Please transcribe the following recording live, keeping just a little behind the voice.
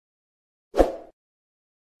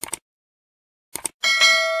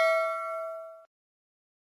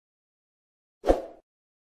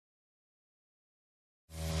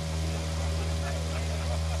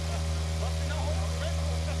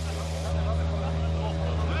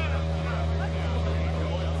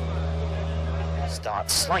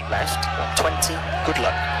Start slight left, 120, good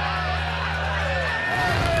luck.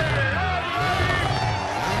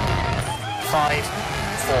 5,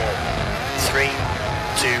 4, 3,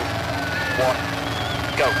 2, 1,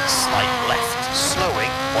 go. Slight left,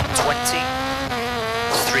 slowing, 120.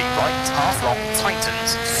 3 right, half long,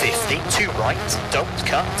 tightens, 50, 2 right, don't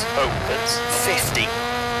cut, opens, 50.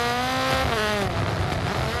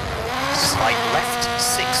 Slight left,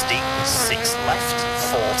 60, 6 left,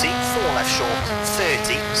 40, 4 left short,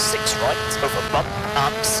 30, 6 right, over bump,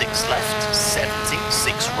 and 6 left, 70,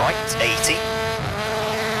 6 right, 80.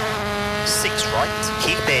 6 right,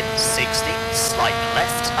 keep in, 60, slight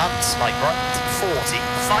left and slight right, 40,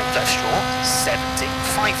 5 left short, 70,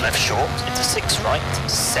 5 left short, into 6 right,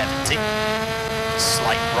 70,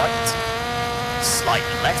 slight right, slight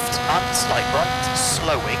left and slight right,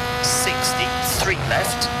 slowing, 60, 3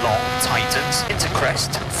 left, long, tightens, into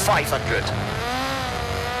crest, 500.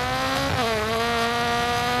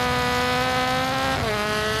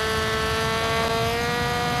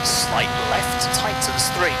 Slight left, tightens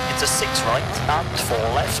 3, into 6 right, and 4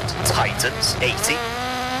 left, tightens, 80.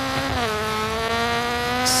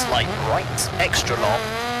 Slight right, extra long,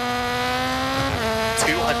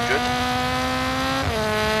 200.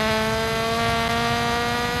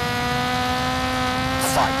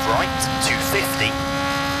 5 right, 250.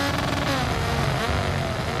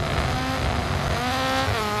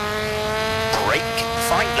 Brake,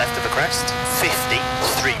 5 left of the crest, 50,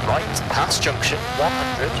 3 right, pass junction,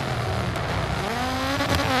 100.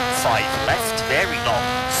 5 left, very long,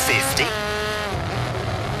 50.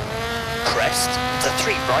 Crest, to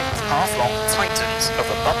 3 right, half long, tightens,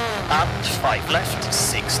 over bump, and 5 left,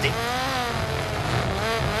 60.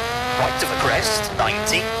 Right of the crest,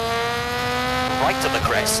 90. Right of the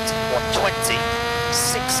crest, 120.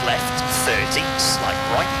 6 left, 30, slight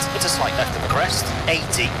right, into slight left of the crest,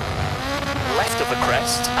 80. Left of the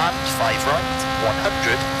crest, and 5 right,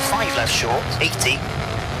 100. 5 left short, 80.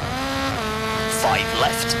 5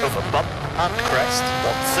 left, over bump and crest,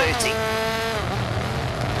 130.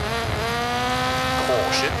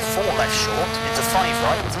 Caution, 4 left short, into 5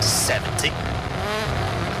 right, 70.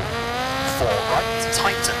 4 right,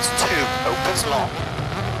 tightens, 2, opens long,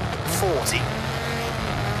 40.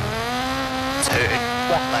 Turn,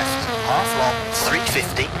 1 left, half long,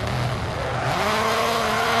 350.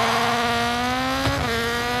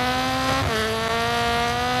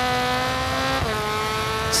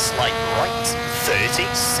 Slight right, 30,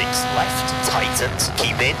 6 left, tightens,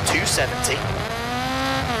 keep in, 270.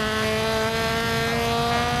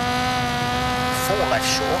 4 left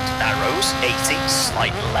short, narrows, 80,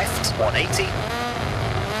 slight left, 180.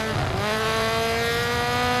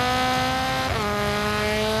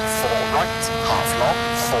 4 right, half long,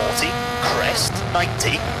 40, crest,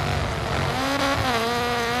 90.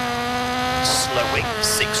 Slowing,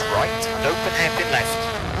 6 right, and open hairpin left,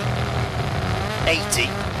 80.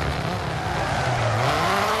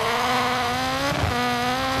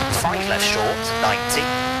 5 left short, 90.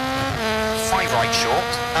 5 right short,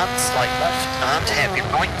 and slight left, and hairpin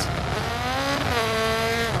right,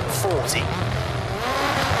 40.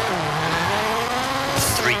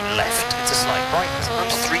 3 left, into slight right,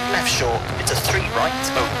 and 3 left short, into 3 right,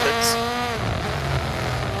 opens.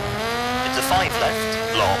 Into 5 left,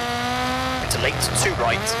 long. Into late, 2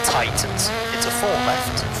 right, tightens. Into 4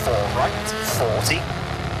 left, 4 right, 40.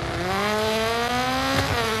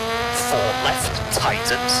 4 left,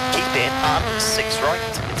 tightens, keep in, and 6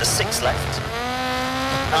 right, into 6 left,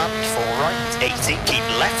 and 4 right, 80, keep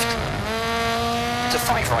left, into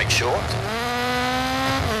 5 right short,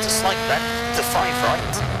 into slight left, into 5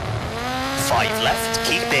 right, 5 left,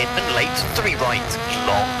 keep in, and late, 3 right,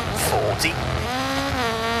 long, 40,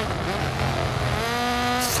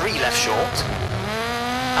 3 left short,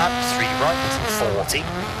 and 3 right, 40,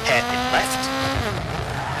 hairpin left,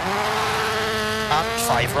 and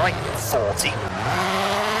 5 right, 40.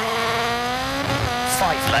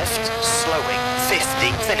 5 left, slowing,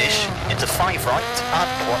 50, finish, into 5 right, and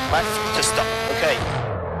 1 left to stop. Okay,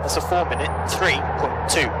 that's a 4 minute,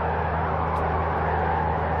 3.2.